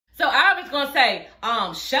gonna say,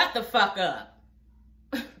 shut the fuck up.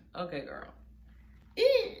 Okay, girl.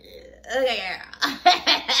 Okay, girl.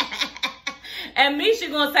 And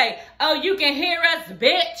Mesha gonna say, oh, you can hear us,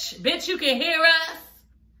 bitch. Bitch, you can hear us.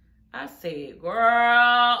 I said, girl,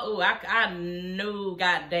 oh, I knew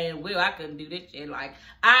goddamn well I couldn't do this shit. Like,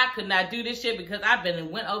 I could not do this shit because I've been and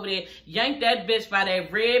went over there, yanked that bitch by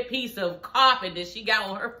that red piece of carpet that she got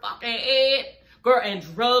on her fucking head, girl, and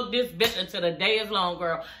drug this bitch until the day is long,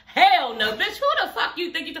 girl. Hell no, bitch, who the fuck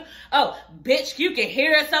you think you Oh, bitch, you can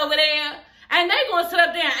hear us over there? And they gonna sit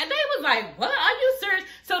up there, and they was like, what, are you serious?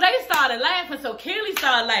 So they started laughing, so Kelly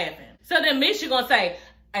started laughing. So then Mesha gonna say,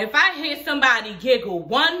 if I hear somebody giggle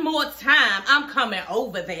one more time, I'm coming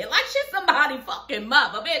over there. Like she's somebody fucking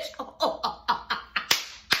mother, bitch.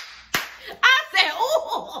 I said,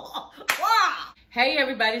 oh, wow. Hey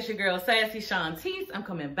everybody, it's your girl, Sassy Shantice. I'm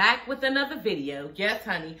coming back with another video. Yes,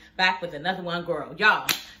 honey, back with another one, girl. Y'all,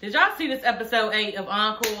 did y'all see this episode 8 of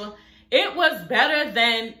Encore? It was better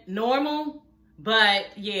than normal,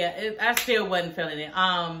 but yeah, I still wasn't feeling it.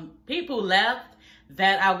 People left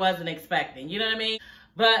that I wasn't expecting, you know what I mean?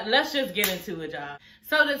 But let's just get into it, y'all.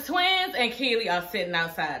 So the twins and Kelly are sitting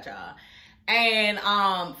outside, y'all. And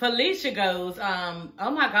Felicia goes,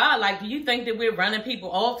 oh my God, like, do you think that we're running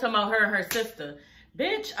people off? Talking about her and her sister.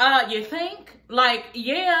 Bitch, you think? Like,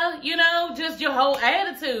 yeah, you know, just your whole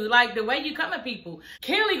attitude, like the way you come at people.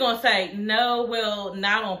 Kelly gonna say, no, well,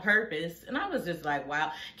 not on purpose. And I was just like,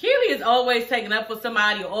 wow. Kelly is always taking up for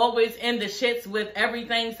somebody, always in the shits with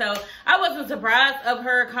everything. So I wasn't surprised of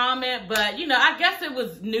her comment, but you know, I guess it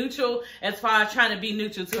was neutral as far as trying to be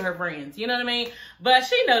neutral to her friends. You know what I mean? But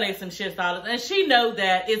she know they some shit starters, and she know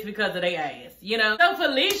that it's because of their ass, you know? So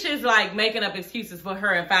Felicia's like making up excuses for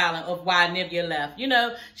her and Fallon of why Nivea left. You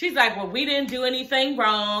know, she's like, well, we didn't do anything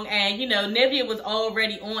wrong, and you know, Nivea was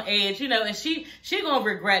already on edge, you know, and she gonna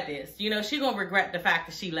regret this. You know, she gonna regret the fact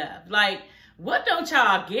that she left. Like, what don't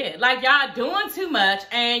y'all get? Like, y'all doing too much,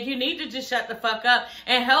 and you need to just shut the fuck up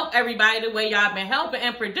and help everybody the way y'all been helping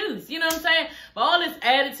and produce. You know what I'm saying? But all this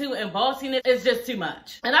attitude and bossiness is just too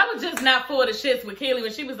much. And I was just not for the shits with Kelly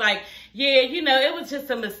when she was like, yeah, you know, it was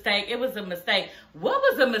just a mistake. It was a mistake. What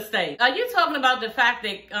was a mistake? Are you talking about the fact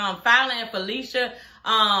that Fallon and Felicia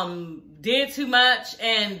did too much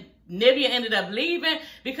and Nivea ended up leaving?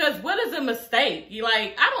 Because what is a mistake? You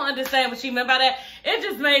like, I don't understand what she meant by that. It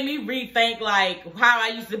just made me rethink like how I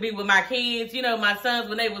used to be with my kids, you know, my sons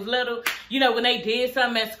when they was little, you know, when they did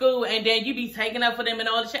something at school and then you be taking up for them and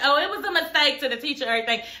all the shit. Oh, it was a mistake to the teacher and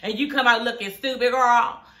everything, and you come out looking stupid,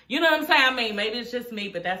 girl. You know what I'm saying? I mean, maybe it's just me,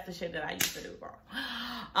 but that's the shit that I used to do, girl.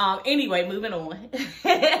 Anyway, moving on. But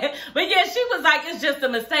yeah, she was like, it's just a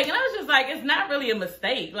mistake. And I was just like, it's not really a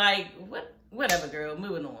mistake. Like, whatever, girl,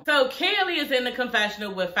 moving on. So Kelly is in the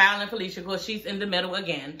confessional with Fallon and Felicia. Of course, she's in the middle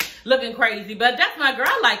again, looking crazy. But that's my girl.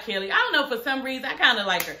 I like Kelly. I don't know, for some reason, I kind of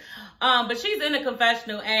like her. But she's in the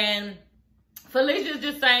confessional, and Felicia's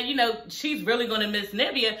just saying, you know, she's really going to miss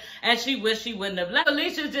Nivea, and she wish she wouldn't have left.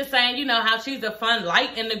 Felicia's just saying, you know, how she's a fun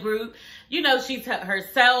light in the group. You know, she's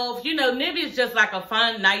herself. You know, Nivea's just like a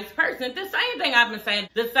fun, nice person. The same thing I've been saying.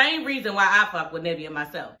 The same reason why I fuck with Nivea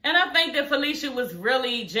myself. And I think that Felicia was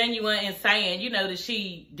really genuine in saying, you know, that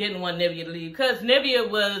she didn't want Nivea to leave. Because Nivea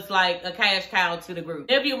was like a cash cow to the group.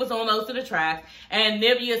 Nivea was on most of the tracks. And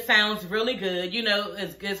Nivea sounds really good, you know,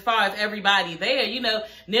 as far as everybody there. You know,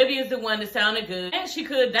 Nivea is the one that sounded good. And she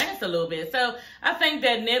could dance a little bit. So I think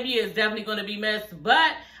that Nivea is definitely going to be missed.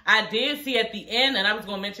 But I did see at the end, and I was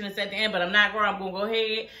going to mention this at the end, but I'm not going to. I'm going to go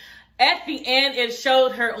ahead. At the end, it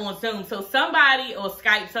showed her on Zoom. So somebody, or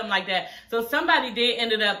Skype, something like that. So somebody did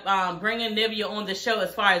ended up bringing Nivea on the show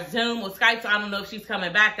as far as Zoom or Skype. So I don't know if she's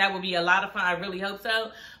coming back. That would be a lot of fun. I really hope so.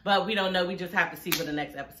 But we don't know. We just have to see for the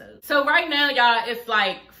next episode. So right now, y'all, it's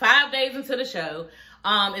like 5 days into the show.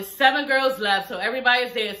 It's 7 girls left. So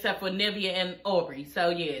everybody's there except for Nivea and Aubrey. So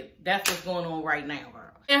yeah, that's what's going on right now, girl.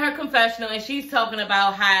 In her confessional, and she's talking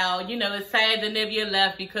about how, you know, it's sad that Nivea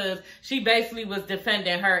left because she basically was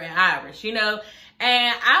defending her and Irish, you know.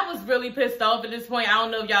 And I was really pissed off at this point. I don't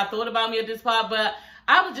know if y'all thought about me at this part, but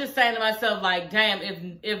I was just saying to myself, like, damn,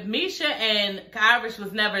 if Mesha and Irish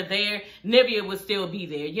was never there, Nivea would still be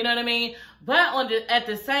there. You know what I mean? But at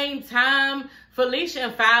the same time, Felicia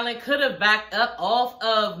and Fallon could have backed up off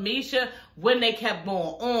of Mesha when they kept going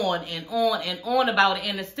on and on and on about it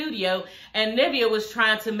in the studio, and Nivea was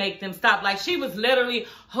trying to make them stop. Like, she was literally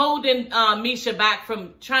holding Mesha back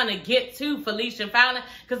from trying to get to Felicia and Fallon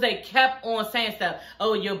because they kept on saying stuff.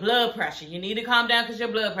 Oh, your blood pressure. You need to calm down because your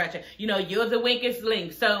blood pressure. You know, you're the weakest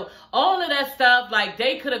link. So all of that stuff, like,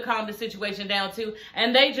 they could have calmed the situation down too,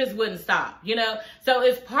 and they just wouldn't stop, you know? So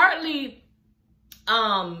it's partly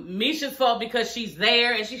Mesha's fault because she's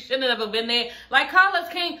there and she shouldn't have ever been there. Like, Carlos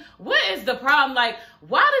King, what is the problem? Like,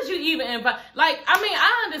 why did you even invite? Like, I mean,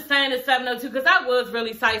 I understand it's 702 because I was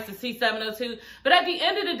really psyched to see 702. But at the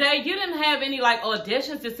end of the day, you didn't have any, like,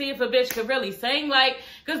 auditions to see if a bitch could really sing. Like,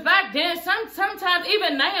 because back then, sometimes,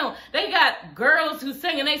 even now, they got girls who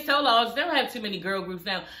sing and they solo artists. They don't have too many girl groups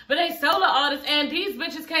now. But they solo artists, and these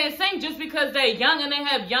bitches can't sing just because they're young and they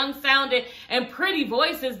have young sounding and pretty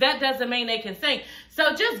voices. That doesn't mean they can sing.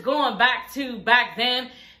 So just going back to back then,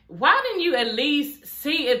 why didn't you at least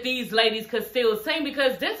see if these ladies could still sing?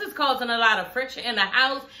 Because this is causing a lot of friction in the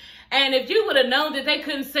house. And if you would have known that they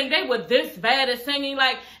couldn't sing, they were this bad at singing,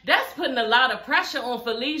 like, that's putting a lot of pressure on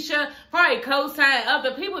Felicia, probably co-signing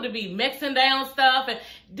other people to be mixing down stuff. And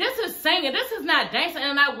this is singing. This is not dancing.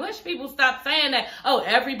 And I wish people stopped saying that, oh,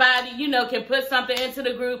 everybody, you know, can put something into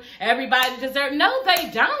the group. Everybody deserves. No, they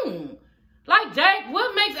don't. Like, Jack,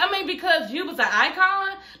 what makes, I mean, because you was an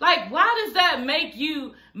icon? Like, why does that make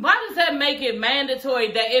it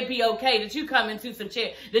mandatory that it be okay that you come into some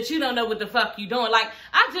shit that you don't know what the fuck you doing? Like,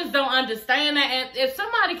 I just don't understand that. And if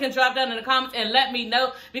somebody can drop down in the comments and let me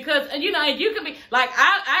know, because, you know, and you can be, like,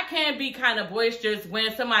 I can be kind of boisterous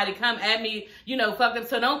when somebody come at me, you know, fucked up.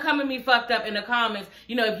 So don't come at me fucked up in the comments,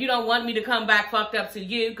 you know, if you don't want me to come back fucked up to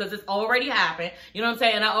you, because it's already happened. You know what I'm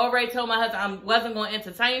saying? And I already told my husband I wasn't going to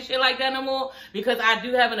entertain shit like that no more, because I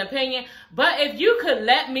do have an opinion. But if you could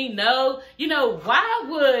let me know, you know, why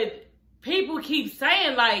would people keep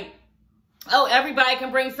saying, like, oh, everybody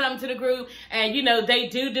can bring something to the group, and, you know, they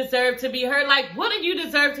do deserve to be heard. Like, what do you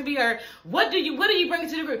deserve to be heard? What do you bring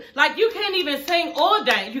to the group? Like, you can't even sing or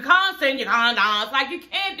dance. You can't sing, you can't dance. Like, you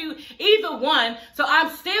can't do either one. So I'm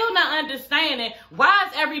still not understanding why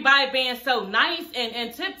is everybody being so nice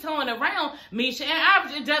and tiptoeing around Mesha and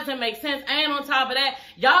Aubrey. It doesn't make sense. And on top of that,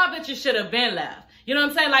 y'all bitches should have been left. You know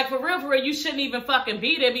what I'm saying? Like, for real, you shouldn't even fucking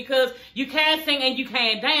be there, because you can't sing and you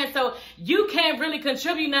can't dance. So you can't really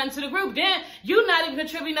contribute nothing to the group. Then you're not even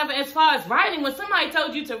contributing nothing as far as writing. When somebody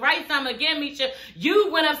told you to write something again, Mesha,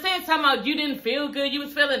 you went upstairs talking about you didn't feel good, you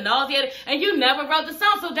was feeling nauseated, and you never wrote the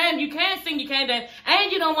song. So damn, you can't sing, you can't dance,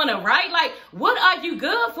 and you don't want to write. Like, what are you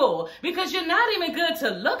good for? Because you're not even good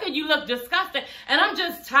to look at. You look disgusting. And I'm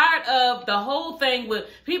just tired of the whole thing with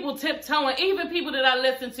people tiptoeing, even people that I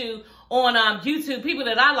listen to on YouTube, people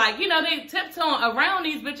that I like, you know, they tiptoeing around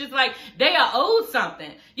these bitches like they are owed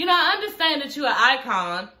something. You know, I understand that you're an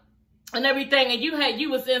icon and everything, and you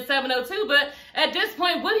was in 702, but at this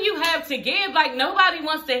point, what do you have to give? Like, nobody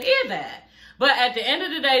wants to hear that. But at the end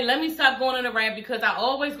of the day, let me stop going on a rant, because I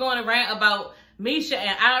always go on a rant about Mesha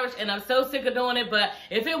and Irish, and I'm so sick of doing it. But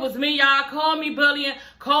if it was me, y'all, call me bullying,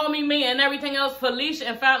 call me mean, and everything else. Felicia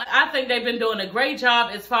and Fallon, I think they've been doing a great job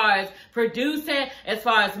as far as producing, as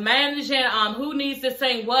far as managing who needs to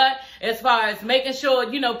sing what, as far as making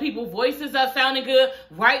sure, you know, people's voices are sounding good.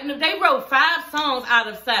 Writing, they wrote 5 songs out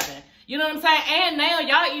of 7. You know what I'm saying? And now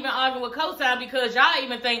y'all even arguing with co-sign because y'all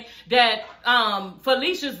even think that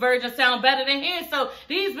Felicia's version sound better than his. So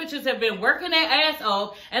these bitches have been working their ass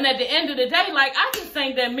off. And at the end of the day, like, I just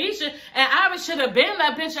think that Mesha and Irish should have been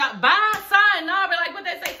that bitch out. Bye, sign, Aubrey. Like, what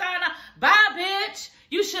they say, sign out. Bye, bitch.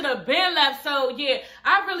 You should have been left. So, yeah,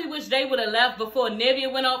 I really wish they would have left before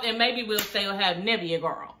Nivea went off. And maybe we'll still have Nivea,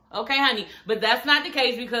 girl. Okay, honey, but that's not the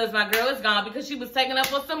case, because my girl is gone because she was taking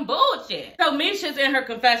up on some bullshit. So Mesha's in her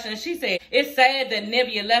confession. She said, it's sad that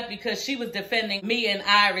Nivea left because she was defending me and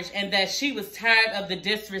Irish, and that she was tired of the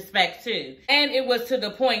disrespect too. And it was to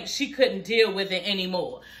the point she couldn't deal with it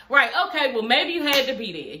anymore. Right, okay, well, maybe you had to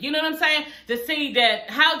be there. You know what I'm saying? To see that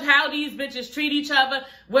how these bitches treat each other.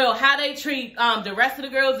 Well, how they treat the rest of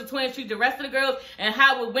the girls, the twins treat the rest of the girls, and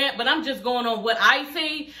how it went. But I'm just going on what I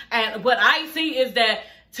see. And what I see is that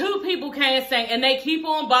 2 people can't sing, and they keep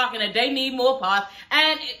on barking that they need more parts.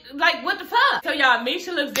 And, like, what the fuck? So, y'all,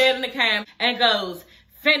 Mesha looks dead in the cam and goes,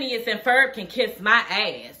 Phineas and Ferb can kiss my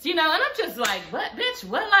ass. You know, and I'm just like, what, bitch?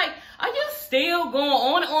 What? Like, are you still going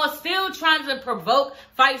on or still trying to provoke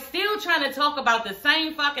fights, still trying to talk about the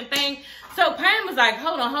same fucking thing? So Pam was like,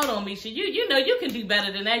 hold on, Mesha. You know you can do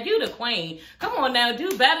better than that. You the queen. Come on now,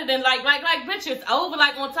 do better than like, bitch, it's over.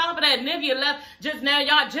 Like, on top of that, Nivea left just now.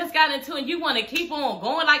 Y'all just got into it, and you want to keep on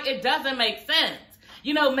going. Like, it doesn't make sense.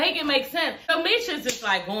 You know, make it make sense. So Mesha's just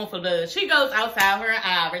like going for blood. She goes outside, her and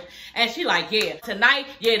Irish, and she like, yeah, tonight,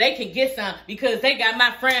 yeah, they can get some because they got my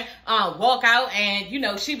friend walk out, and, you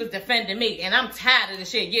know, she was defending me, and I'm tired of the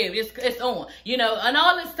shit. Yeah, it's on, you know, and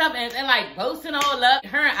all this stuff, and like boasting all up.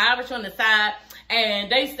 Her and Irish on the side,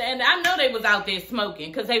 and I know they was out there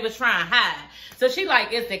smoking because they was trying to hide. So she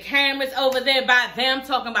like, it's the cameras over there by them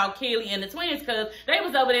talking about Kelly and the twins, because they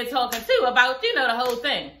was over there talking too about, you know, the whole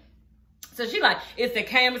thing. So she like, it's the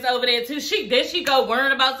cameras over there too. Then she go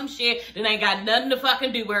worrying about some shit that ain't got nothing to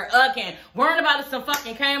fucking do with her again. Worrying about some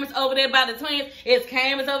fucking cameras over there by the twins. It's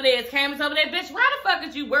cameras over there. It's cameras over there. Bitch, why the fuck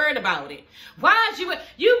is you worried about it? Why is you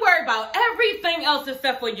worried about everything else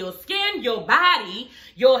except for your skin, your body,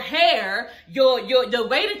 your hair, the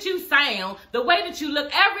way that you sound, the way that you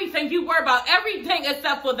look, everything. You worry about everything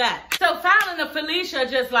except for that. So Fallon and Felicia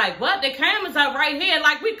just like, what? The cameras are right here.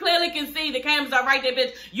 Like, we clearly can see the cameras are right there,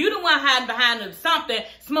 bitch. You the one hiding behind something,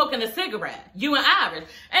 smoking a cigarette. You and Irish.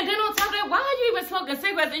 And then on top of that, why are you even smoking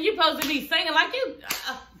cigarettes and you supposed to be singing like you,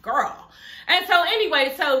 girl. And so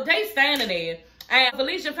anyway, so they standing there. And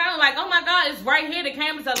Felicia found like, oh my God, it's right here. The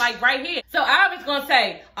cameras are like right here. So I was gonna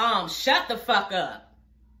say, shut the fuck up.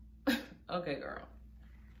 Okay, girl.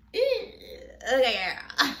 Okay,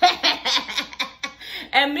 girl.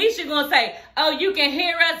 And Mesha gonna say, oh, you can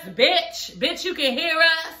hear us, bitch. Bitch, you can hear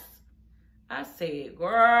us. I said,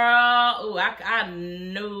 girl, ooh, I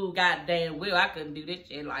knew goddamn well I couldn't do this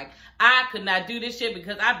shit. Like, I could not do this shit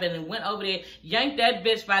because I been and went over there, yanked that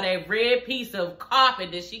bitch by that red piece of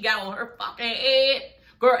carpet that she got on her fucking head,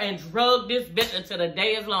 girl, and drugged this bitch until the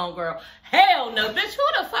day is long, girl. Hell no, bitch,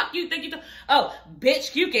 who the fuck you think you Oh,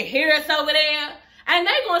 bitch, you can hear us over there? And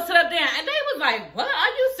they gonna sit up there, and they was like, what, are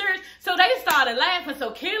you serious? So they started laughing,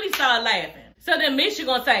 so Kelly started laughing. So then Mesha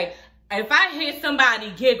gonna say, if I hear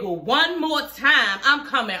somebody giggle one more time, I'm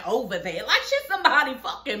coming over there. Like she's somebody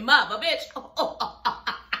fucking mother, bitch.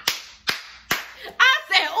 I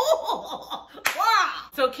said, oh, wow.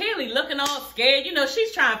 So Kelly looking all scared. You know,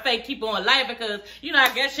 she's trying to fake keep on laughing because, you know,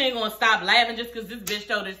 I guess she ain't going to stop laughing just because this bitch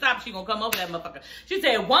told her to stop. She going to come over that motherfucker. She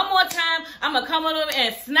said, one more time, I'm going to come over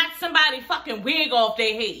and snatch somebody fucking wig off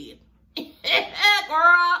their head. Girl,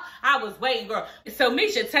 I was waiting, girl. So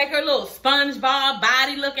Mesha take her little SpongeBob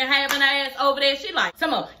body looking having ass over there. She like,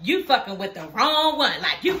 you fucking with the wrong one.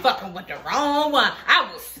 Like, you fucking with the wrong one.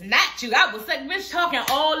 I will snatch you. I will say, bitch, talking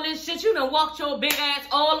all this shit. You done walked your big ass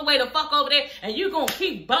all the way the fuck over there, and you gonna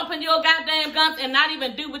keep bumping your goddamn guns and not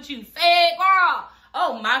even do what you said, girl.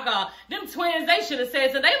 Oh my God. Them twins, they should have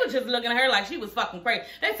said, so they were just looking at her like she was fucking crazy.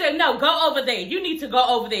 They said, no, go over there. You need to go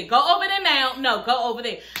over there. Go over there now. No, go over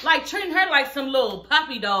there. Like treating her like some little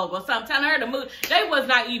puppy dog or something, telling her to move. They was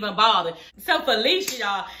not even bothered. So Felicia,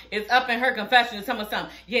 y'all, is up in her confession telling something.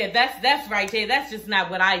 Yeah, that's right there. That's just not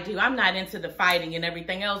what I do. I'm not into the fighting and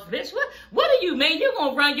everything else. Bitch, what do you mean? You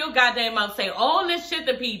gonna run your goddamn mouth, say all this shit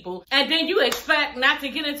to people, and then you expect not to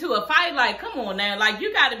get into a fight? Like, come on now. Like,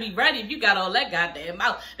 you gotta be ready if you got all that goddamn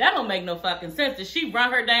mouth. That don't make no fucking sense. If she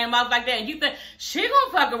run her damn mouth like that and you think she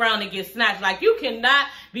gonna fuck around and get snatched, like you cannot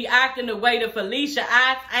be acting the way that Felicia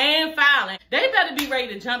acts and Fallon. They better be ready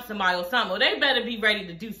to jump somebody or something, or they better be ready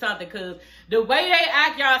to do something, because the way they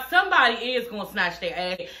act, y'all, somebody is gonna snatch their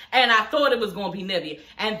ass. And I thought it was gonna be Nivea,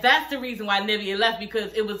 and that's the reason why Nivea left,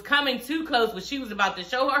 because it was coming too close when she was about to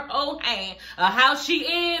show her whole hand of how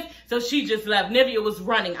she is. So she just left. Nivea was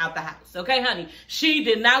running out the house. Okay, honey, she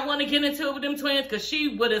did not want to get into it with them twins, because she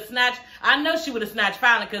would have snatched, I know she would have snatched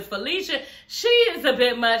Fallon, because Felicia, she is a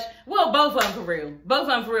bit much. Well, both of them for real. Both of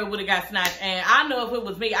them for real would have got snatched. And I know if it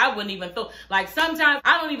was me, I wouldn't even thought. Like, sometimes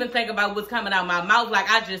I don't even think about what's coming out my mouth. Like,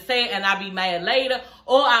 I just say it and I be mad later.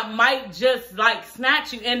 Or I might just, like,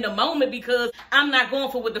 snatch you in the moment because I'm not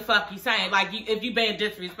going for what the fuck you saying. Like, if you being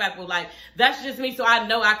disrespectful, like, that's just me. So I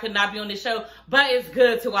know I could not be on this show. But it's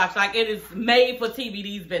good to watch. Like, it is made for TV,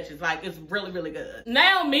 these bitches. Like, it's really, really good.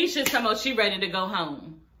 Now, Mesha's talking about she ready to go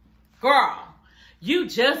home. Girl, you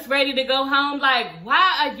just ready to go home? Like,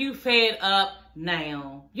 why are you fed up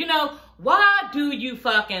now? You know, why do you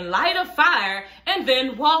fucking light a fire and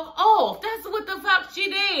then walk off? That's what the fuck she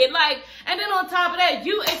did. Like, and then on top of that,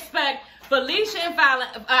 you expect Felicia and Fallon,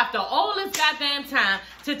 after all this goddamn time,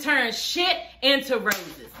 to turn shit into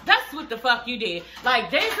roses. That's what the fuck you did. Like,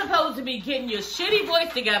 they're supposed to be getting your shitty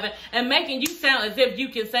voice together and making you sound as if you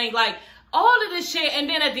can sing, like, all of this shit, and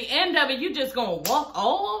then at the end of it, you just gonna walk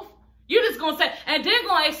off? You just gonna say, and they're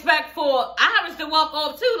gonna expect for Irish to walk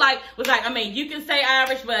off too. Like, was like, I mean, you can say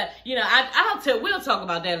Irish, but you know, we'll talk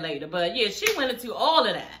about that later. But yeah, she went into all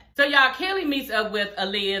of that. So y'all, Kelly meets up with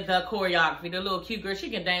Aaliyah, the choreography, the little cute girl. She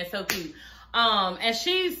can dance so cute. And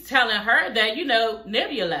she's telling her that, you know,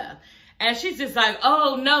 Nivea left. And she's just like,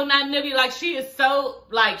 oh no, not Nivea. Like, she is so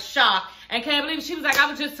like shocked. and can't believe it. She was like, I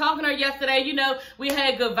was just talking to her yesterday. You know, we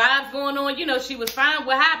had good vibes going on. You know, she was fine.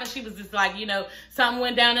 What happened? She was just like, you know, something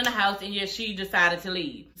went down in the house, and yeah, she decided to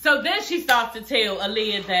leave. So then she starts to tell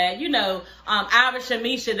Aaliyah that, you know, Irish and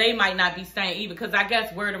Mesha, they might not be staying either, because I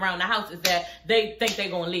guess word around the house is that they think they're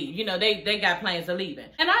going to leave. You know, they got plans of leaving.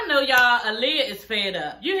 And I know, y'all, Aaliyah is fed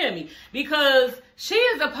up. You hear me? Because she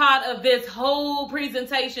is a part of this whole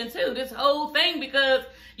presentation, too. This whole thing, because,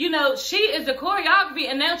 you know, she is the choreography,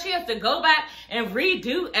 and now she has to go back and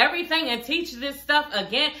redo everything and teach this stuff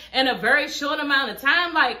again in a very short amount of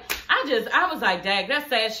time. Like, I was like, dang, that's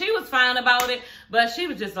sad. She was fine about it, but she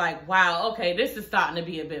was just like, wow, okay, this is starting to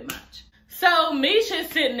be a bit much. So Mesha's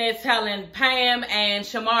sitting there telling Pam and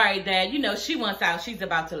Shamari that, you know, she wants out. She's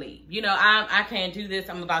about to leave. You know, I can't do this.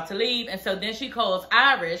 I'm about to leave. And so then she calls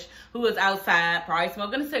Irish, who is outside, probably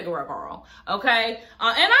smoking a cigarette, girl. Okay?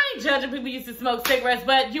 And I ain't judging people who used to smoke cigarettes,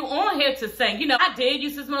 but you on here to sing. You know, I did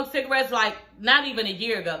used to smoke cigarettes like not even a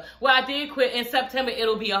year ago. Well, I did quit in September.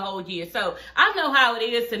 It'll be a whole year. So I know how it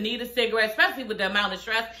is to need a cigarette, especially with the amount of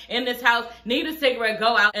stress in this house. Need a cigarette,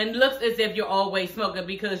 go out, and looks as if you're always smoking,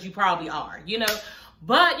 because you probably are, you know.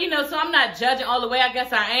 But, you know, so I'm not judging all the way. I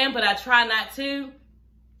guess I am, but I try not to,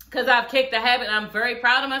 because I've kicked the habit. And I'm very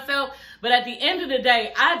proud of myself. But at the end of the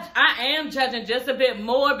day, I am judging just a bit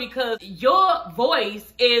more, because your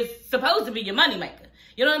voice is supposed to be your moneymaker.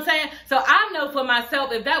 You know what I'm saying? So I know for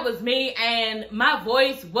myself, if that was me and my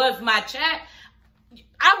voice was my chat,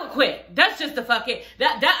 I would quit. That's just the fuck it.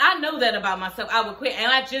 I know that about myself. I would quit.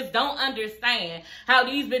 And I just don't understand how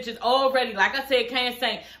these bitches already, like I said, can't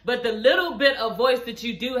sing. But the little bit of voice that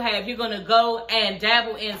you do have, you're going to go and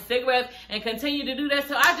dabble in cigarettes and continue to do that.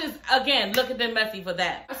 So I just, again, look at them messy for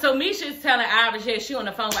that. So Mesha's telling Irish, yeah, she on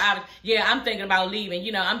the phone with Irish. Yeah, I'm thinking about leaving.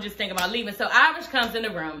 You know, I'm just thinking about leaving. So Irish comes in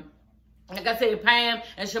the room. Like I said, Pam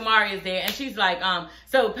and Shamari is there, and she's like,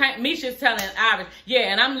 Mesha's telling Irish, yeah,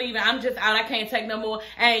 and I'm leaving. I'm just out. I can't take no more.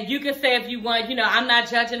 And you can say if you want, you know, I'm not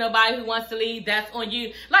judging nobody who wants to leave. That's on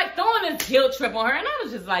you. Like, throwing this guilt trip on her. And I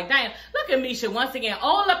was just like, damn, look at Mesha once again,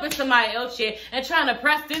 all up in somebody else's shit and trying to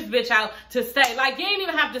press this bitch out to stay. Like, you ain't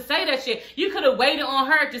even have to say that shit. You could have waited on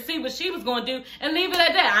her to see what she was going to do and leave it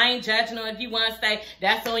at that. I ain't judging her. If you want to stay,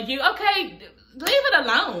 that's on you. Okay, leave it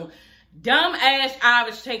alone. Dumb ass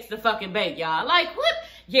Irish takes the fucking bait, y'all. Like, what?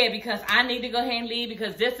 Yeah, because I need to go ahead and leave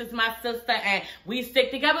because this is my sister and we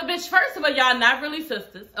stick together. Bitch, first of all, y'all not really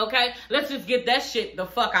sisters, okay? Let's just get that shit the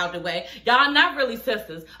fuck out the way. Y'all not really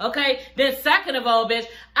sisters, okay? Then second of all, bitch,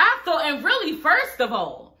 I thought, and really first of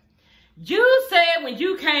all, you said when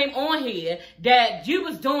you came on here that you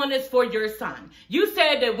was doing this for your son. You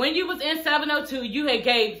said that when you was in 702, you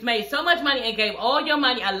had made so much money and gave all your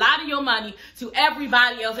money, a lot of your money to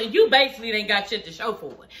everybody else, and you basically didn't got shit to show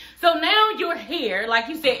for it. So now you're here, like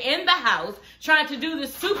you said, in the house, trying to do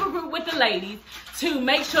this super group with the ladies to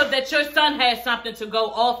make sure that your son has something to go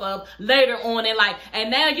off of later on in life.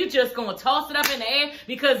 And now you just gonna toss it up in the air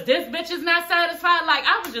because this bitch is not satisfied. Like,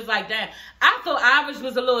 I was just like, damn. I thought Irish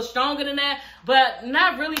was a little stronger than that, but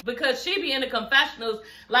not really, because she be in the confessionals,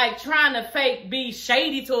 like, trying to fake be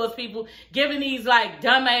shady towards people, giving these, like,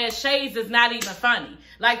 dumbass shades is not even funny.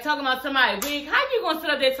 Like, talking about somebody's wig. How you gonna sit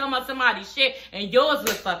up there talking about somebody's shit and yours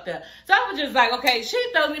look fucked up? So I was just like, okay, she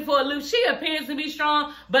throws me for a loop. She appears to be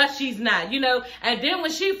strong, but she's not, you know? And then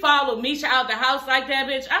when she followed Mesha out the house like that,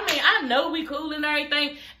 bitch, I mean, I know we cool and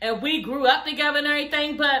everything, and we grew up together and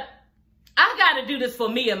everything, but I gotta do this for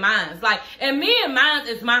me and mine. Like, and me and mine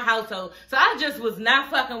is my household. So I just was not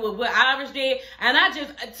fucking with what Irish did. And I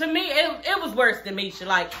just, to me, it was worse than Mesha.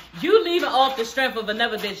 Like, you leaving off the strength of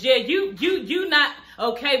another bitch. Yeah, you not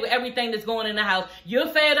okay with everything that's going in the house. You're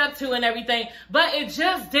fed up too and everything. But it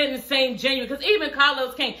just didn't seem genuine. Because even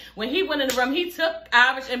Carlos King, when he went in the room, he took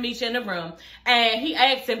Irish and Mesha in the room. And he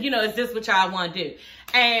asked him, you know, is this what y'all want to do?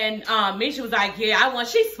 And Mesha was like, yeah,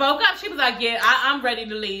 she spoke up. She was like, yeah, I'm ready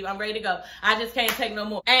to leave. I'm ready to go. I just can't take no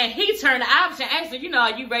more. And he turned to Irish and asked her, you know,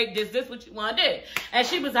 are you ready? Is this what you want to do? And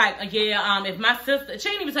she was like, yeah, if my sister, she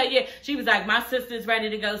didn't even say yeah. She was like, my sister's ready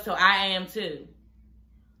to go, so I am too.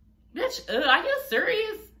 Bitch, are you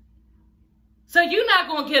serious? So you're not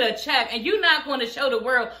going to get a check and you're not going to show the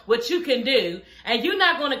world what you can do, and you're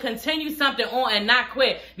not going to continue something on and not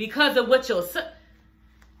quit because of what your sister.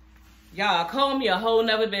 Y'all, call me a whole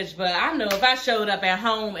nother bitch, but I know if I showed up at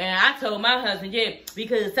home and I told my husband, yeah,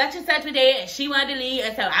 because such and such was there and she wanted to leave,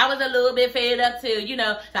 and so I was a little bit fed up too, you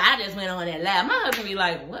know, so I just went on and laughed. My husband be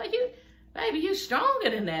like, what, baby, you stronger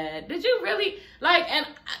than that. Did you really, like, and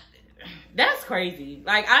that's crazy.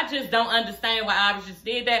 Like, I just don't understand why I just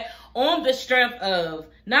did that on the strength of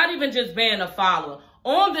not even just being a follower,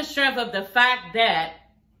 on the strength of the fact that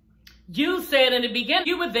you said in the beginning,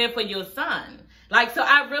 you were there for your son. Like, so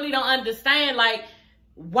I really don't understand, like,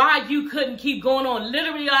 why you couldn't keep going on.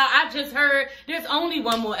 Literally, I just heard there's only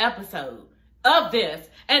one more episode of this,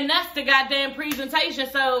 and that's the goddamn presentation.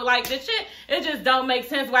 So, like, the shit, it just don't make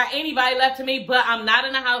sense why anybody left to me, but I'm not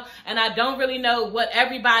in the house, and I don't really know what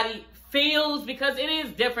everybody feels, because it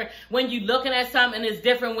is different when you looking at something, and it's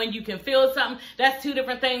different when you can feel something. That's two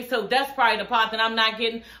different things. So that's probably the part that I'm not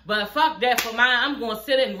getting, but fuck that for mine. I'm gonna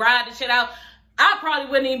sit and ride the shit out. I probably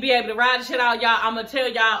wouldn't even be able to ride the shit out, y'all. I'm gonna tell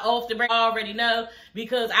y'all off the break. I already know,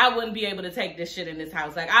 because I wouldn't be able to take this shit in this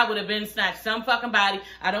house. Like, I would have been snatched some fucking body.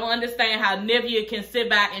 I don't understand how Nivea can sit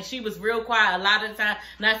back, and she was real quiet a lot of the time,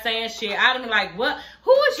 not saying shit. I don't like, what?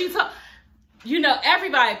 Who is she talking? You know,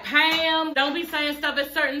 everybody, Pam, don't be saying stuff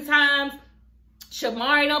at certain times.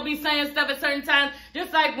 Shamari don't be saying stuff at certain times.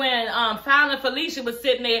 Just like when Fallon and Felicia was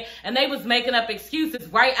sitting there and they was making up excuses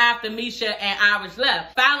right after Mesha and Irish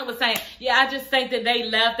left. Fallon was saying, yeah, I just think that they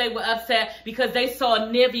left. They were upset because they saw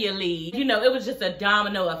Nivea leave. You know, it was just a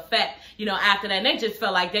domino effect, you know, after that. And they just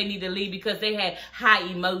felt like they needed to leave because they had high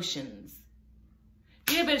emotions.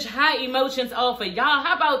 Yeah, bitch, high emotions off of y'all.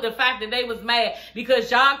 How about the fact that they was mad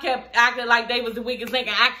because y'all kept acting like they was the weakest link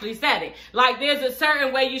and actually said it? Like, there's a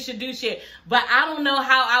certain way you should do shit. But I don't know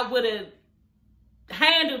how I would have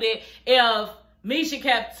handled it if Mesha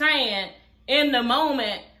kept saying in the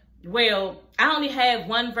moment, well, I only have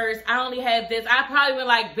one verse, I only have this. I probably been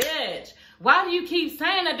like, bitch, why do you keep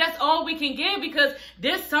saying that? That's all we can give, because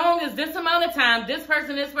this song is this amount of time. This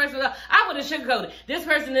person. I would have sugarcoated. This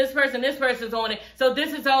person's on it. So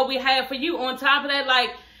this is all we have for you. On top of that,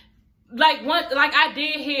 like I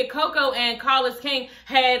did hear Coco and Carlos King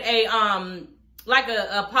had a like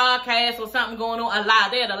a podcast or something going on,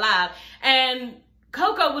 they had a live, and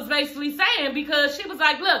Coco was basically saying, because she was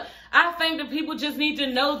like, look, I think that people just need to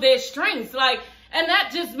know their strengths, like. And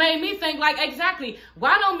that just made me think, like, exactly,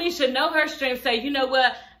 why don't Mesha know her strength? Say, you know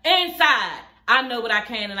what, inside, I know what I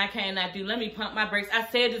can and I cannot do. Let me pump my brakes. I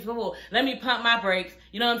said this before. Let me pump my brakes.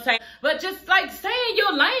 You know what I'm saying? But just, like, stay in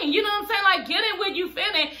your lane. You know what I'm saying? Like, get in where you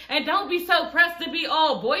fit in, and don't be so pressed to be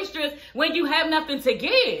all boisterous when you have nothing to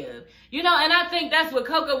give. You know, and I think that's what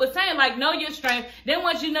Coco was saying, like, know your strength. Then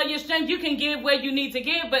once you know your strength, you can give where you need to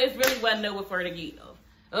give, but it's really wasn't nowhere for her to give.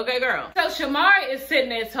 Okay, girl. So Shamari is sitting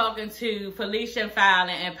there talking to Felicia and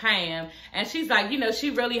Fallon and Pam, and she's like, you know, she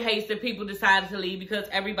really hates that people decided to leave because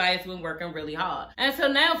everybody's been working really hard. And so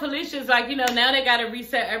now Felicia's like, you know, now they got to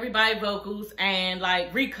reset everybody's vocals and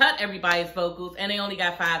like recut everybody's vocals, and they only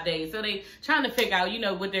got 5 days. So they trying to figure out, you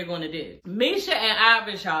know, what they're going to do. Mesha and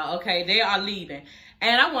Irish, y'all, okay, they are leaving.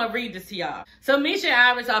 And I want to read this to y'all. So Mesha and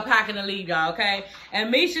Irish are packing to leave, y'all, okay?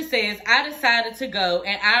 And Mesha says, I decided to go,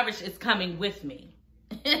 and Irish is coming with me.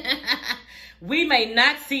 We may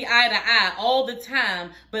not see eye to eye all the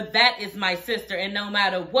time, but that is my sister, and no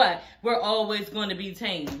matter what, we're always going to be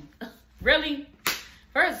team. Really?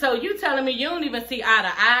 First, so you telling me you don't even see eye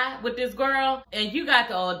to eye with this girl, and you got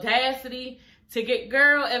the audacity to get,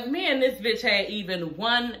 girl, if me and this bitch had even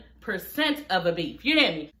 1% of a beef, you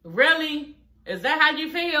hear me? Really? Is that how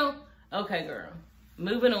you feel? Okay, girl.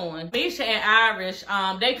 Moving on. Mesha and Irish,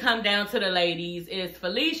 they come down to the ladies. It's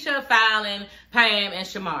Felicia, Fallon, Pam, and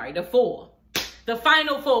Shamari. The four. The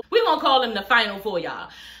final four. We won't call them the final four, y'all.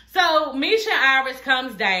 So Mesha and Irish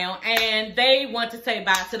comes down, and they want to say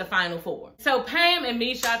bye to the final four. So Pam and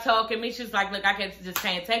Mesha are talking. Mesha's like, look, I just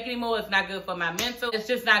can't take anymore. It's not good for my mental. It's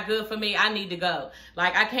just not good for me. I need to go.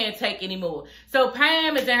 Like, I can't take anymore. So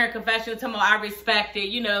Pam is in her confessional telling me, I respect it.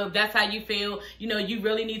 You know, that's how you feel. You know, you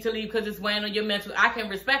really need to leave because it's weighing on your mental. I can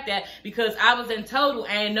respect that because I was in total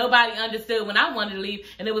and nobody understood when I wanted to leave,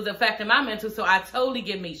 and it was affecting my mental. So I totally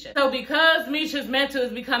get Mesha. So because Mesha's mental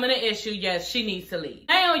is becoming an issue, yes, she needs to leave.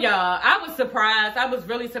 Now, y'all, I was surprised. I was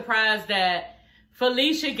really surprised that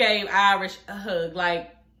Felicia gave Irish a hug.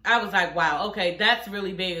 Like, I was like, wow, okay, that's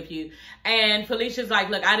really big of you. And Felicia's like,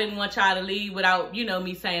 look, I didn't want y'all to leave without, you know,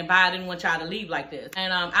 me saying bye. I didn't want y'all to leave like this.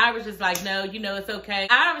 And Irish is like, no, you know, it's okay.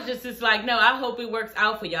 Irish is just like, no, I hope it works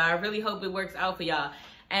out for y'all. I really hope it works out for y'all.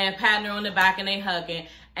 And patting her on the back, and they hugging.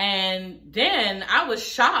 And then I was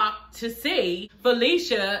shocked to see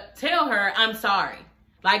Felicia tell her, I'm sorry.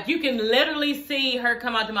 Like, you can literally see her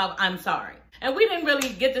come out the mouth, I'm sorry. And we didn't really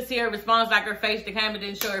get to see her response, like her face, the camera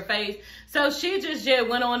didn't show her face. So she just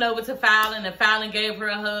went on over to Fallon, and Fallon gave her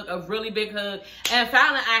a hug, a really big hug. And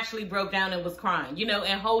Fallon actually broke down and was crying, you know,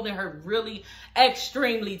 and holding her really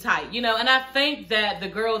extremely tight, you know. And I think that the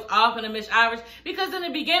girls are going to miss Irish, because in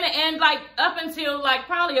the beginning and like up until like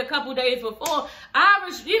probably a couple days before,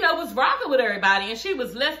 Irish, you know, was rocking with everybody, and she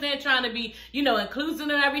was listening, trying to be, you know, inclusive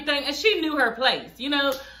and everything. And she knew her place, you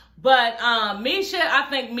know. But Mesha, I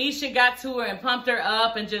think Mesha got to her and pumped her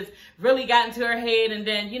up and just really got into her head. And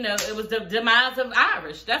then, you know, it was the demise of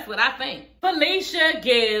Irish. That's what I think. Felicia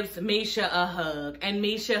gives Mesha a hug and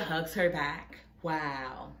Mesha hugs her back.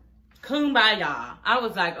 Wow. Kumbaya. I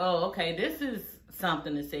was like, oh, okay, this is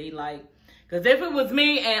something to see. Like, because if it was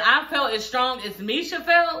me and I felt as strong as Mesha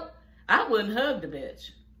felt, I wouldn't hug the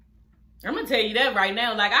bitch. I'm going to tell you that right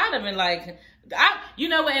now. Like, I'd have been like, you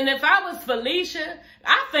know, and if I was Felicia,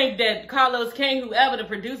 I think that Carlos King, whoever the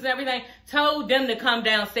producer and everything, told them to come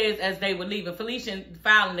downstairs as they were leaving. Felicia and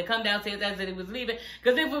Fallon to come downstairs as they was leaving.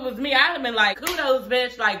 Because if it was me, I'd have been like, kudos,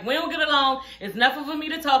 bitch. Like, we don't get along. It's nothing for me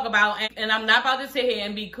to talk about. And I'm not about to sit here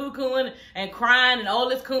and be cuckooing and crying and all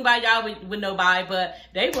this kumbaya with nobody. But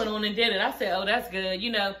they went on and did it. I said, oh, that's good.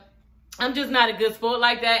 You know, I'm just not a good sport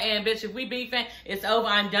like that. And bitch, if we beefing, it's over.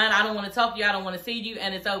 I'm done. I don't want to talk to you. I don't want to see you.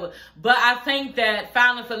 And it's over. But I think that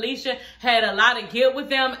Fallon and Felicia had a lot of guilt with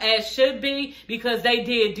them, as should be, because they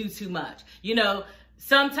did do too much. You know,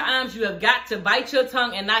 sometimes you have got to bite your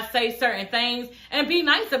tongue and not say certain things and be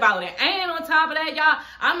nice about it. And on top of that, y'all,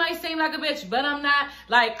 I might seem like a bitch, but I'm not.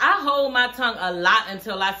 Like, I hold my tongue a lot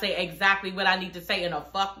until I say exactly what I need to say in a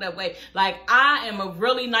fucked up way. Like, I am a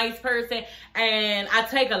really nice person and I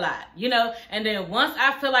take a lot, you know? And then once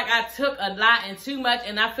I feel like I took a lot and too much,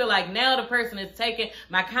 and I feel like now the person is taking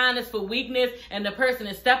my kindness for weakness and the person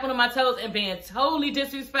is stepping on my toes and being totally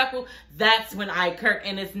disrespectful, that's when I kirk.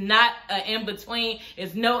 And it's not an in-between.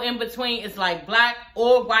 It's no in-between. It's like black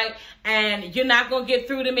or white, and you're not going to get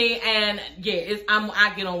through to me. And yeah,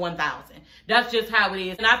 I get on 1,000. That's just how it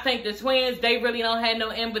is. And I think the twins, they really don't have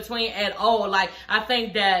no in-between at all. Like, I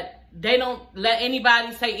think that they don't let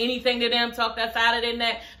anybody say anything to them, talk that side of their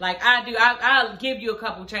neck like I do. I'll give you a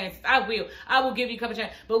couple chances. I will give you a couple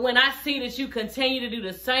chances. But when I see that you continue to do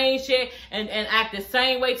the same shit and act the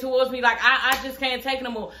same way towards me, like I just can't take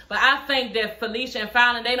no more. But I think that Felicia and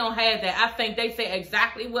Fallon, they don't have that. I think they say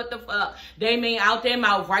exactly what the fuck they mean out their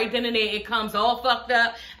mouth right then and there. It comes all fucked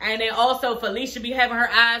up. And then also Felicia be having her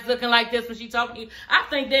eyes looking like this when she talking to you. I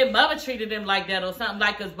think their mother treated them like that or something,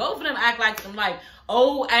 like, because both of them act like some like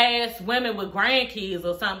old ass women with grandkids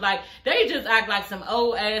or something. Like, they just act like some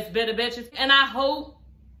old ass bitter bitches. And I hope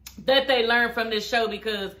that they learn from this show,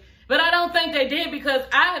 but I don't think they did, because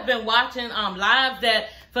I have been watching lives that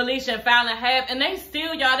Felicia and Fallon have, and they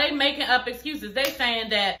still, y'all, they making up excuses. They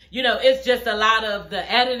saying that, you know, it's just a lot of the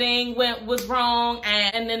editing was wrong,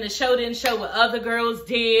 and then the show didn't show what other girls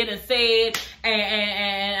did and said,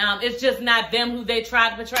 and it's just not them who they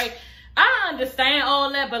tried to portray. I understand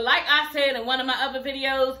all that, but like I said in one of my other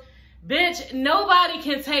videos, bitch, nobody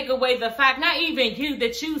can take away the fact, not even you,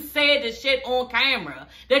 that you said the shit on camera,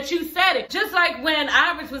 that you said it. Just like when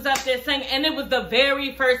Irish was up there singing, and it was the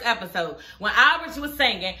very first episode, when Irish was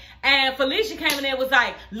singing, and Felicia came in there and was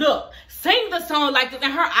like, look, sing the song like this,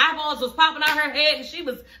 and her eyeballs was popping out her head, and she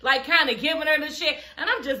was like kind of giving her the shit, and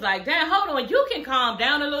I'm just like, damn, hold on, you can calm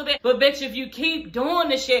down a little bit, but bitch, if you keep doing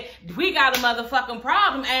the shit, we got a motherfucking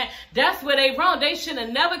problem. And that's where they wrong. They should have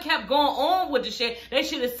never kept going on with the shit. They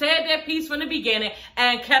should have said their piece from the beginning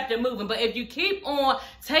and kept it moving. But if you keep on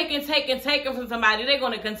taking from somebody, they're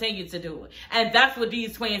going to continue to do it. And that's what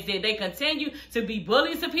these twins did. They continue to be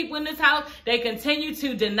bullies to people in this house. They continue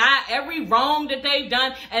to deny every wrong that they've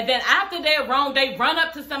done, and then after they're wrong, they run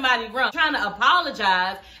up to somebody wrong, trying to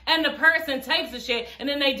apologize, and the person takes the shit, and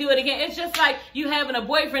then they do it again. It's just like you having a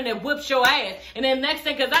boyfriend that whips your ass, and then next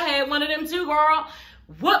thing, because I had one of them too, girl,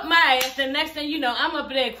 whoop my ass, and next thing you know, I'm up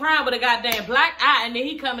there crying with a goddamn black eye, and then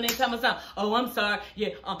he coming in and telling me something. Oh, I'm sorry. Yeah,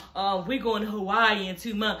 we going to Hawaii in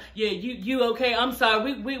 2 months. Yeah, you okay? I'm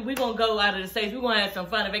sorry. We gonna go out of the States. We gonna have some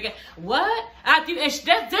fun. What? This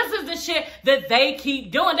is the shit that they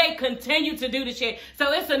keep doing. They continue to do the shit.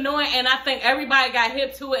 So it's annoying, and I think everybody got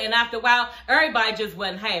hip to it, and after a while, everybody just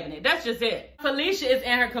wasn't having it. That's just it. Felicia is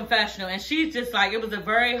in her confessional, and she's just like, it was a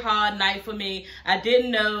very hard night for me. I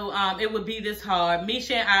didn't know it would be this hard.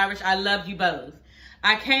 Mesha and Irish, I love you both.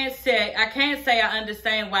 I can't say I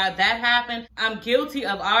understand why that happened. I'm guilty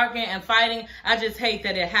of arguing and fighting. I just hate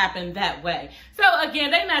that it happened that way. So again,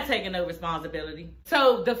 they're not taking no responsibility.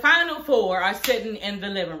 So the final four are sitting in the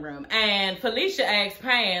living room, and Felicia asks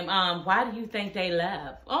Pam, why do you think they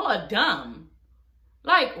left? Oh, dumb.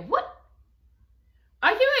 Like, what?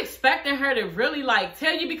 Are you expecting her to really like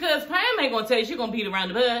tell you? Because Pam ain't gonna tell you. She's gonna beat around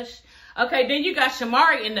the bush. Okay, then you got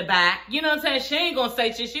Shamari in the back. You know what I'm saying? She ain't gonna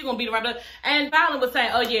say shit. She gonna beat around the bush. And Fallon was saying,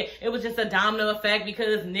 oh yeah, it was just a domino effect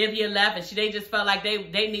because Nivea left, and they just felt like they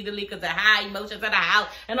need to leave because of high emotions at the house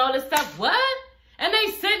and all this stuff. What? And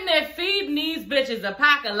they sitting there feeding these bitches a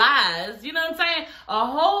pack of lies. You know what I'm saying? A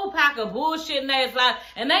whole pack of bullshit and ass lies.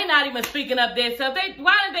 And they not even speaking up their self.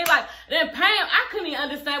 Why did they like, then Pam, I couldn't even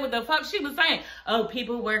understand what the fuck she was saying. Oh,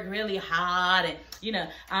 people work really hard and, you know,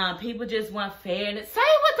 people just want fairness. Say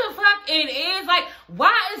what the fuck it is. Like,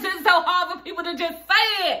 why is it so hard for people to just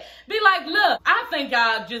say it? Be like, look, I think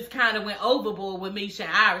y'all just kind of went overboard with Mesha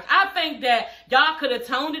and Irish. I think that y'all could have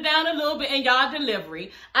toned it down a little bit in y'all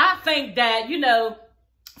delivery. I think that, you know,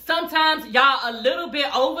 sometimes y'all a little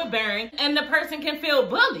bit overbearing and the person can feel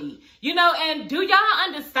bullied, you know, and do y'all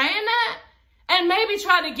understand that? And maybe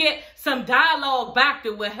try to get some dialogue back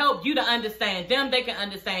that will help you to understand them. They can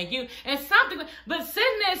understand you. And something, but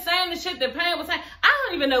sitting there saying the shit that Pam was saying, I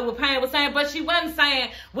don't even know what Pam was saying, but she wasn't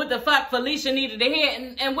saying what the fuck Felicia needed to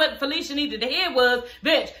hear. And what Felicia needed to hear was,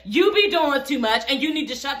 bitch, you be doing too much and you need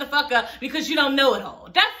to shut the fuck up because you don't know it all.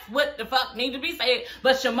 That's what the fuck need to be said.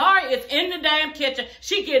 But Shamari is in the damn kitchen.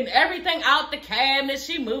 She getting everything out the cabinet.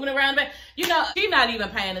 She moving around. You know, she not even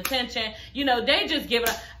paying attention. You know, they just give it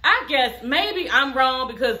up. I guess maybe I'm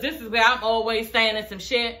wrong because this is where I'm always saying in some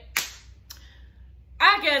shit.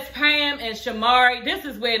 I guess Pam and Shamari, this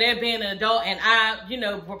is where they're being an adult, and I, you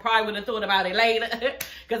know, probably would have thought about it later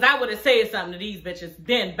because I would have said something to these bitches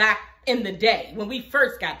then back in the day when we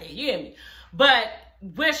first got there, you hear me? But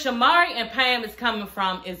where Shamari and Pam is coming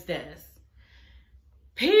from is this.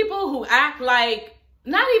 People who act like,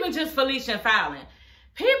 not even just Felicia and Fallon,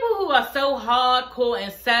 people who are so hardcore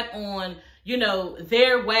and set on, you know,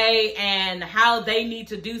 their way and how they need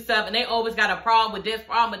to do stuff, and they always got a problem with this,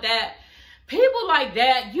 problem with that. People like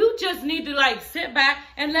that, you just need to like sit back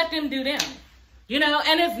and let them do them. You know,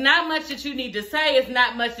 and it's not much that you need to say. It's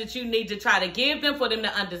not much that you need to try to give them for them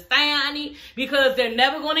to understand, honey, because they're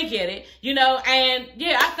never going to get it, you know. And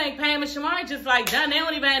yeah, I think Pam and Shamari just like done. They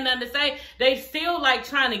don't even have nothing to say. They still like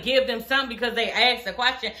trying to give them something because they asked the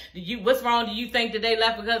question, what's wrong? Do you think that they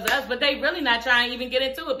left because of us? But they really not trying to even get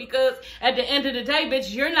into it because at the end of the day,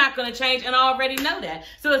 bitch, you're not going to change and I already know that.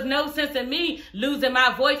 So it's no sense in me losing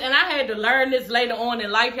my voice. And I had to learn this later on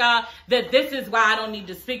in life, y'all, that this is why I don't need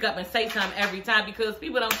to speak up and say something every time. Because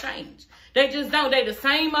people don't change. They just don't. They the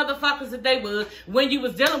same motherfuckers that they was when you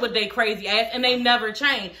was dealing with their crazy ass, and they never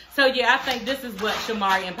changed. So yeah, I think this is what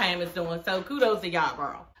Shamari and Pam is doing. So kudos to y'all,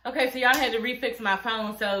 girl. Okay, so y'all had to refix my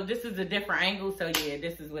phone, so this is a different angle. So yeah,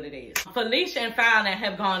 this is what it is. Felicia and Fallon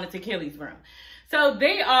have gone into Kelly's room. So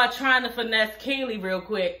they are trying to finesse Kelly real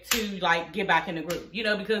quick to like get back in the group, you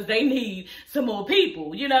know, because they need some more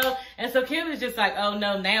people, you know. And so Kelly's just like, oh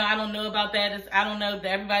no, now I don't know about that. I don't know that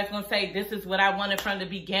everybody's going to say this is what I wanted from the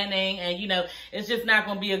beginning. And, you know, it's just not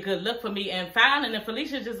going to be a good look for me. And Fallon and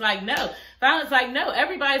Felicia's just like, no. Fallon's like, no,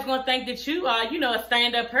 everybody's going to think that you are, you know, a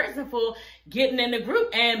stand-up person for getting in the group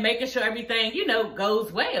and making sure everything, you know,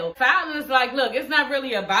 goes well. Fallon's like, look, it's not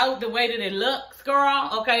really about the way that it looks, girl.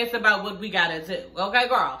 Okay, it's about what we got to do. Okay,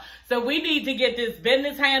 girl. So we need to get this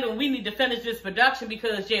business handled. We need to finish this production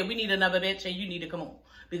because, yeah, we need another bitch and you need to come on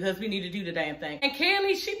because we need to do the damn thing. And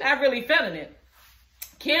Kelly, she's not really feeling it.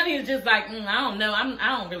 Kelly is just like, I don't know.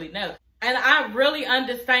 I don't really know. And I really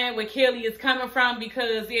understand where Kelly is coming from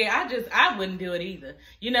because, yeah, I wouldn't do it either.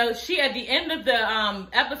 You know, she, at the end of the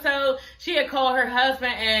episode, she had called her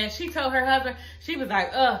husband and she told her husband, she was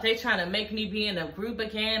like, oh, they trying to make me be in a group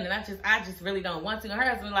again. And I just really don't want to. And her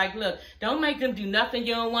husband like, look, don't make them do nothing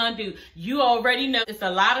you don't want to do. You already know it's a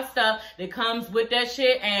lot of stuff that comes with that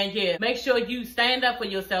shit. And yeah, make sure you stand up for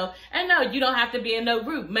yourself. And no, you don't have to be in no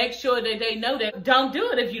group. Make sure that they know that don't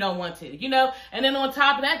do it if you don't want to, you know. And then on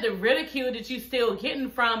top of that, the ridicule that you still getting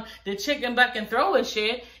from the chicken buck and throwing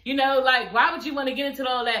shit, you know, like why would you want to get into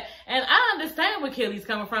all that? And I understand where Kelly's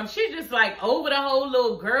coming from. She's just like over the whole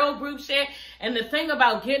little girl group shit. And the thing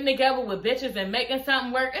about getting together with bitches and making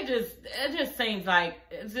something work, it just seems like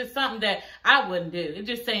it's just something that I wouldn't do. It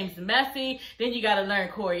just seems messy. Then you got to learn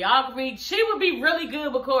choreography. She would be really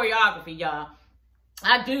good with choreography, y'all.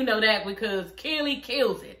 I do know that because Kelly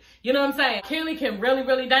kills it. You know what I'm saying? Kelly can really,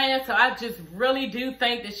 really dance. So I just really do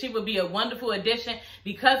think that she would be a wonderful addition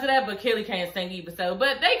because of that. But Kelly can't sing either. So,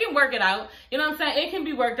 but they can work it out. You know what I'm saying? It can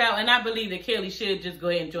be worked out. And I believe that Kelly should just go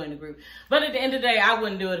ahead and join the group. But at the end of the day, I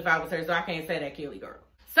wouldn't do it if I was her. So I can't say that, Kelly girl.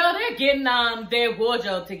 So they're getting their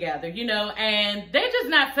wardrobe together, you know, and they're just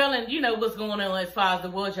not feeling, you know, what's going on as far as the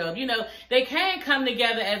wardrobe. You know, they can't come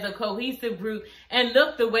together as a cohesive group and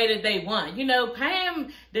look the way that they want. You know,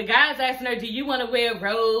 Pam, the guy's asking her, do you want to wear a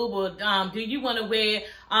robe or do you want to wear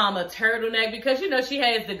a turtleneck? Because, you know, she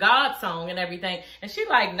has the God song and everything. And she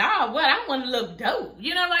like, nah, what? I want to look dope.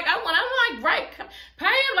 You know, like I'm like, right. Pam,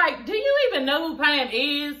 like, do you even know who Pam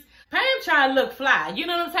is? Pam trying to look fly. You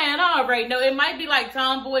know what I'm saying? I already know it might be like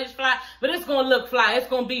tomboyish fly, but it's going to look fly. It's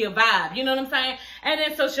going to be a vibe. You know what I'm saying? And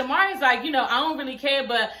then so Shamari's like, you know, I don't really care,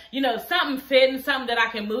 but, you know, something fitting, something that I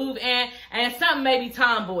can move in, and something maybe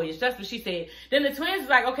tomboyish. That's what she said. Then the twins was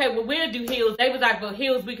like, okay, well, we'll do heels. They was like, well,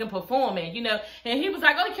 heels we can perform in, you know. And he was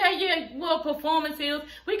like, okay, yeah, well, performance heels.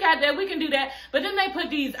 We got that. We can do that. But then they put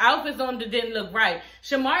these outfits on that didn't look right.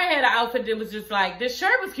 Shamari had an outfit that was just like, this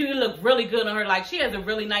shirt was cute. It looked really good on her. Like, she has a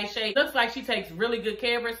really nice shape. Looks like she takes really good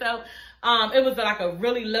care of herself. It was like a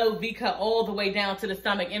really low V cut all the way down to the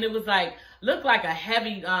stomach. And it was like, looked like a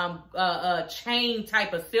heavy chain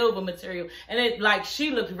type of silver material. And it like,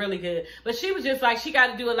 she looked really good. But she was just like, she got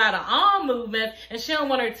to do a lot of arm movements and she don't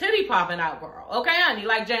want her titty popping out, girl. Okay, honey?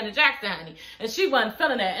 Like Janet Jackson, honey. And she wasn't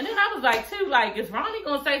feeling that. And then I was like, too, like, is Ronnie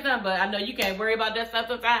going to say something? But I know you can't worry about that stuff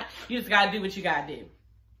sometimes. You just got to do what you got to do.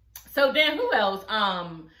 So then who else?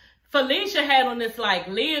 Felicia had on this like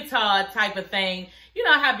leotard type of thing. You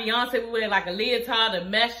know how Beyonce would wear like a leotard, a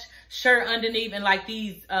mesh shirt underneath, and like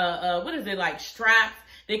these, what is it, like straps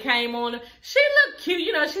that came on her. She looked cute.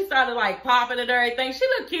 You know, she started like popping and everything. She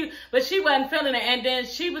looked cute, but she wasn't feeling it. And then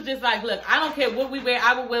she was just like, look, I don't care what we wear.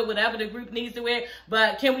 I will wear whatever the group needs to wear,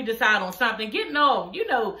 but can we decide on something? Getting all, you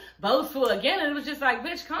know, boastful again. And it was just like,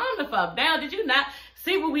 bitch, calm the fuck down. Did you not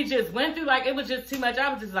see what we just went through? Like, it was just too much.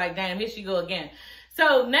 I was just like, damn, here she go again.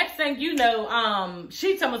 So next thing you know,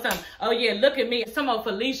 she told me something. Oh yeah, look at me. Some of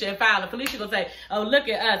Felicia and Fowler. Felicia gonna say, oh, look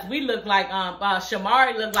at us. We look like,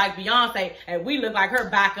 Shamari looked like Beyonce and we look like her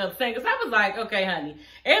backup singers. I was like, okay, honey,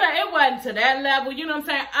 it wasn't to that level. You know what I'm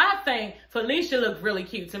saying? I think Felicia looked really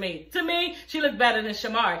cute to me. To me, she looked better than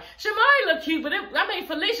Shamari. Shamari looked cute, but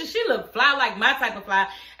Felicia, she looked fly, like my type of fly.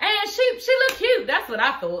 And she looked cute. That's what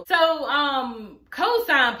I thought. So,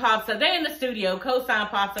 Cosign pops up. They in the studio. Cosign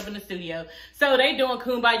pops up in the studio. So they doing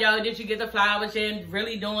kumbaya. Did you get the flowers in?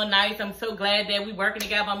 Really doing nice. I'm so glad that we working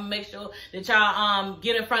together. I'm gonna make sure that y'all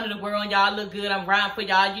get in front of the world and y'all look good. I'm riding for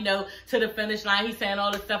y'all, you know, to the finish line. He's saying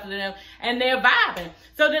all this stuff to them. And they're vibing.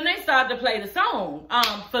 So then they start to play the song.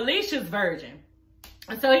 Felicia's Virgin.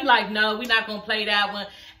 And so he like, no, we're not gonna play that one.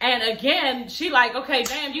 And again, she like, okay,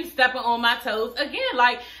 damn, you stepping on my toes again.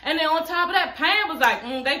 Like, and then on top of that, Pam was like,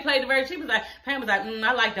 they played the version. She was like, Pam was like,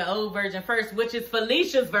 I like the old version first, which is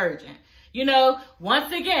Felicia's Virgin. You know,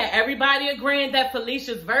 once again, everybody agreeing that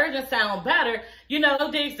Felicia's Virgin sound better. You know,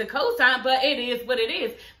 no digs to cosign, but it is what it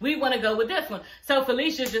is. We want to go with this one. So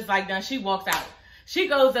Felicia's just like done. She walks out. She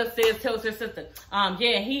goes upstairs, tells her sister,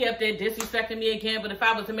 yeah, he up there disrespecting me again. But if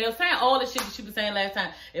I was a male, saying all the shit that she was saying last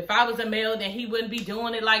time. If I was a male, then he wouldn't be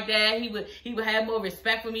doing it like that. He would have more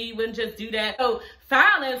respect for me. He wouldn't just do that. So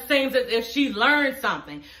Fallon seems as if she learned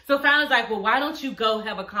something. So Fallon's like, well, why don't you go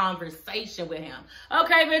have a conversation with him?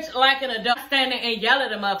 Okay, bitch, like an adult standing and yell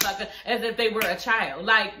at a motherfucker as if they were a child.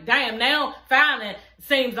 Like, damn, now Fallon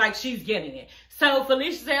seems like she's getting it. So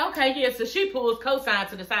Felicia said, okay, yeah. So she pulls cosign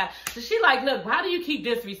to the side. So she like, look, why do you keep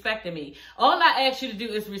disrespecting me? All I asked you to do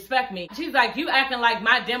is respect me. She's like, you acting like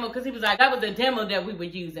my demo, because he was like, that was the demo that we were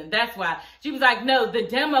using. That's why. She was like, no, the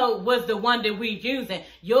demo was the one that we're using.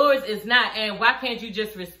 Yours is not. And why can't you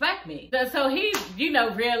just respect me? So he, you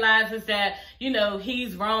know, realizes that, you know,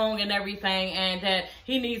 he's wrong and everything, and that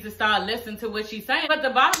he needs to start listening to what she's saying. But the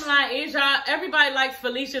bottom line is, y'all, everybody likes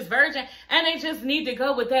Felicia's Virgin, and they just need to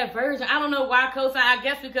go with that version. I don't know why cosign, I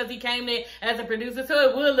guess because he came there as a producer, so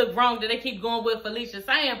it would look wrong that they keep going with Felicia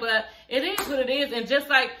saying, but it is what it is. And just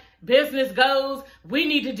like business goes, we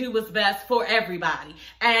need to do what's best for everybody.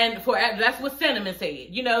 And that's what Cinnamon said,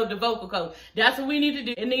 you know, the vocal coach. That's what we need to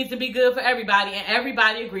do. It needs to be good for everybody, and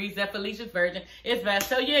everybody agrees that Felicia's Virgin is best.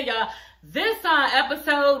 So yeah, y'all, this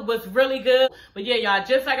episode was really good. But yeah, y'all,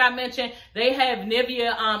 just like I mentioned, they have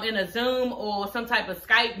Nivea in a Zoom or some type of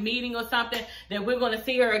Skype meeting or something that we're going to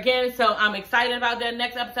see her again. So I'm excited about that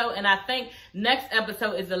next episode. And I think next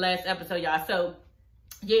episode is the last episode, y'all. So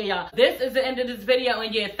yeah, y'all, this is the end of this video.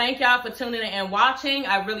 And yeah, thank y'all for tuning in and watching.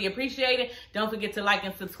 I really appreciate it. Don't forget to like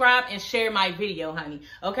and subscribe and share my video, honey.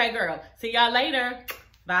 Okay, girl. See y'all later.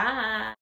 Bye.